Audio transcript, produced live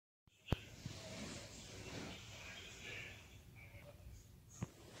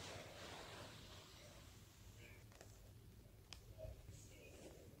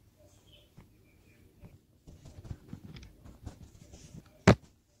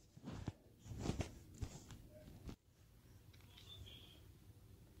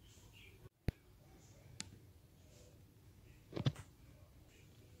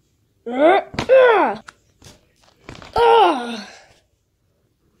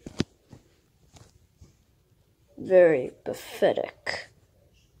Very pathetic.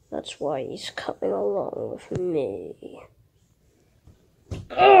 That's why he's coming along with me.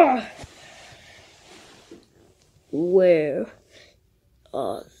 Where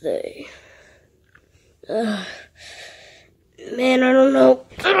are they? Man, I don't know.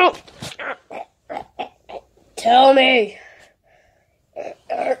 Tell me.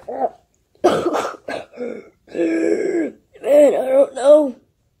 Man, I don't know.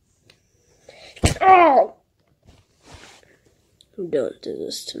 Don't do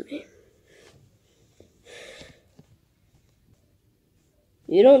this to me.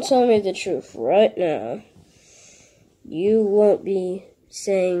 You don't tell me the truth right now. You won't be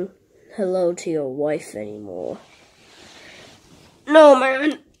saying hello to your wife anymore. No,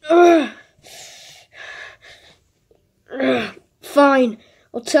 man. Fine,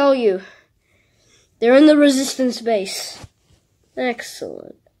 I'll tell you. They're in the resistance base.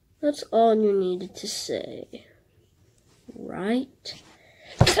 Excellent. That's all you needed to say. Right?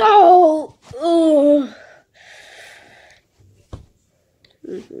 Oh! Oh,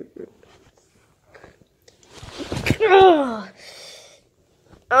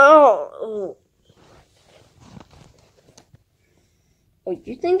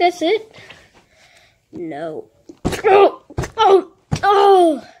 you think that's it? No.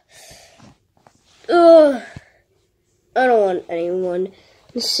 I don't want anyone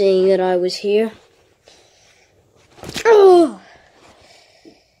seeing that I was here.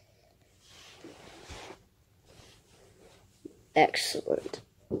 Excellent.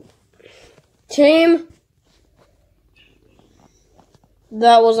 Team,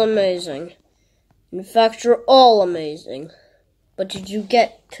 that was amazing. In fact, you're all amazing. But did you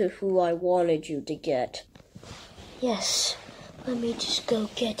get to who I wanted you to get? Yes. Let me just go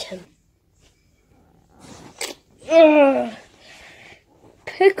get him.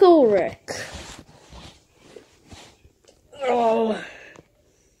 Pickle Rick. Oh.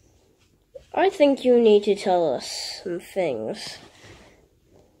 I think you need to tell us some things.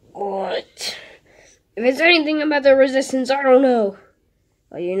 What? If it's anything about the resistance, I don't know.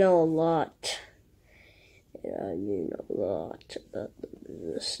 Oh, you know a lot. Yeah, you know a lot about the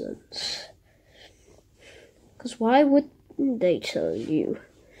resistance. Because why would they tell you?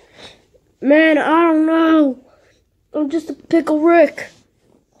 Man, I don't know. I'm just a Pickle Rick.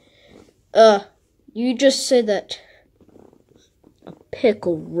 You just said that. A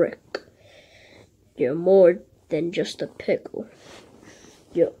Pickle Rick. You're more than just a pickle.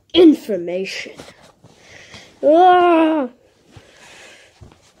 You're information. Now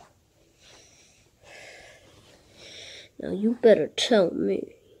you better tell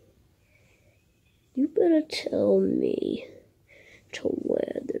me. You better tell me to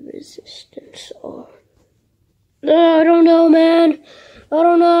where the resistance are. No, I don't know, man. I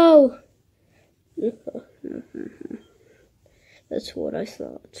don't know. That's what I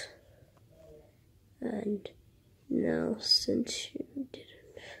thought. And now, since you didn't,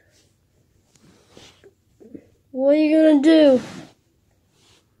 what are you gonna do?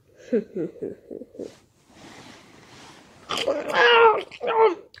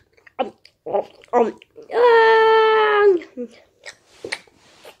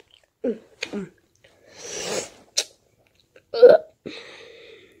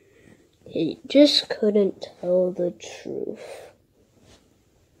 He just couldn't tell the truth.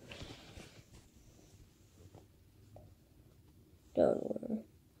 Don't worry.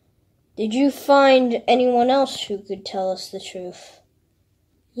 Did you find anyone else who could tell us the truth?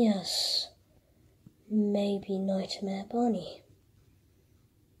 Yes. Maybe Nightmare Bonnie.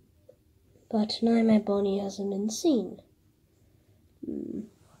 But Nightmare Bonnie hasn't been seen.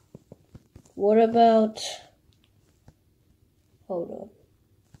 What about... Hold on.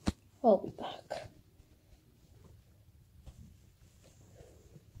 I'll be back.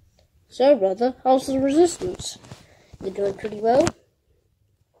 So, brother, how's the resistance? They're doing pretty well?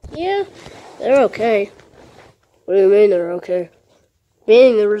 Yeah, they're okay. What do you mean they're okay?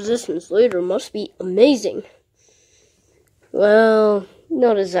 Being the resistance leader must be amazing. Well,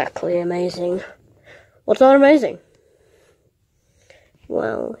 not exactly amazing. What's not amazing?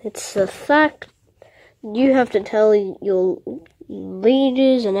 Well, it's the fact you have to tell your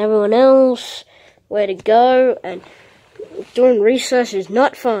leaders and everyone else where to go, and doing research is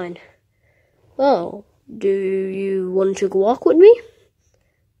not fun. Oh, do you want to take a walk with me?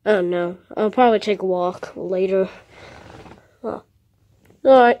 Oh no, I'll probably take a walk later. Oh.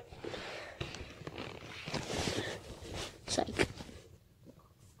 Alright. Psych.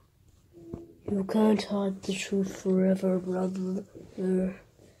 You can't hide the truth forever, brother.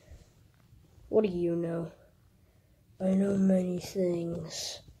 What do you know? I know many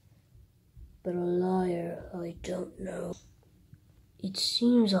things, but a liar I don't know. It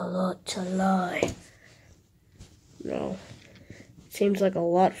seems a lot to lie. No, it seems like a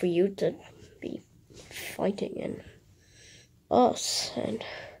lot for you to be fighting in us and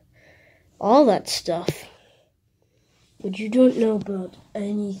all that stuff. But you don't know about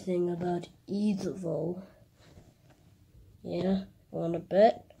anything about evil. Yeah, wanna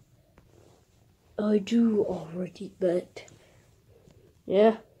bet? I do already bet.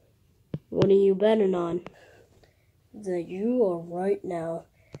 Yeah? What are you betting on? That you are right now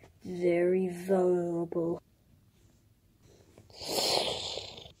very vulnerable.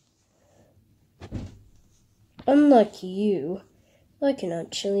 Unlike you, I can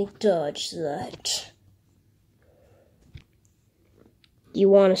actually dodge that. You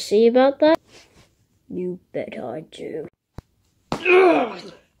want to see about that? You bet I do.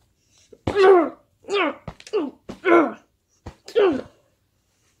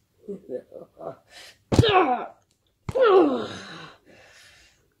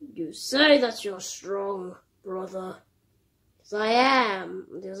 You say that you're strong, brother. Yes, I am.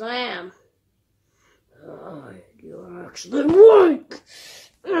 Yes, I am. You're actually weak.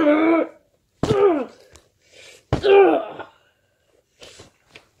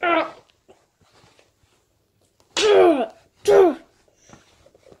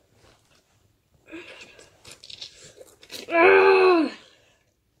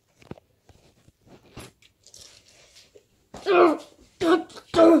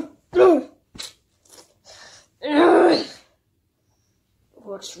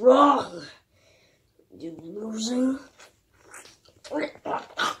 What's wrong? You losing?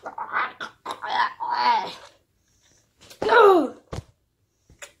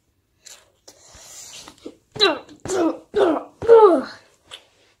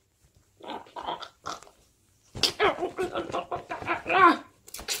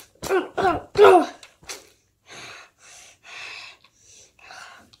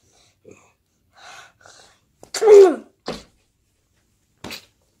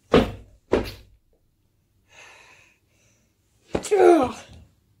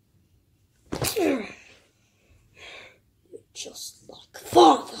 Just like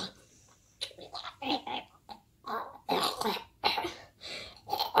father.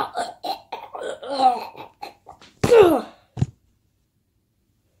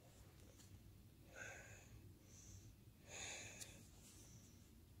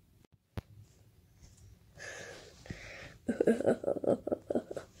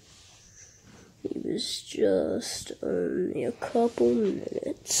 It was just only a couple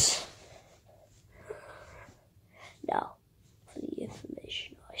minutes. Now, for the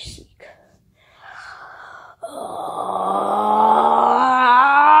information I seek.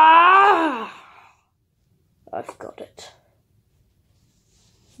 I've got it.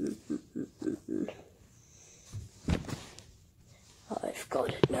 I've got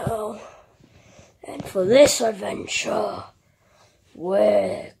it now. And for this adventure,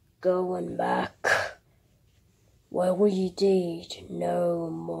 we're going back where we did no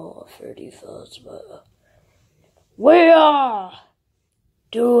more Freddy Fazbear. We are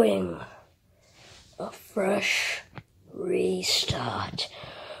doing a fresh restart.